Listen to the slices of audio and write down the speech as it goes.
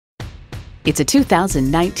It's a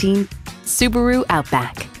 2019 Subaru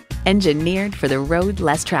Outback, engineered for the road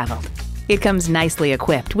less traveled. It comes nicely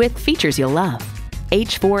equipped with features you'll love: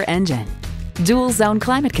 H4 engine, dual zone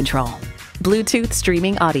climate control, Bluetooth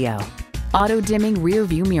streaming audio, auto dimming rear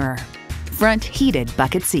view mirror, front heated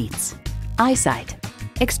bucket seats, eyesight,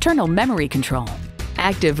 external memory control,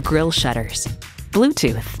 active grille shutters,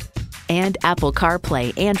 Bluetooth, and Apple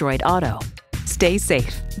CarPlay Android Auto. Stay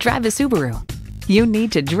safe. Drive a Subaru. You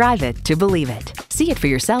need to drive it to believe it. See it for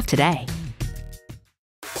yourself today.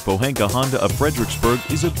 Pohanka Honda of Fredericksburg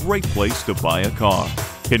is a great place to buy a car.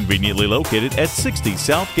 Conveniently located at 60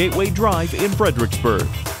 South Gateway Drive in Fredericksburg.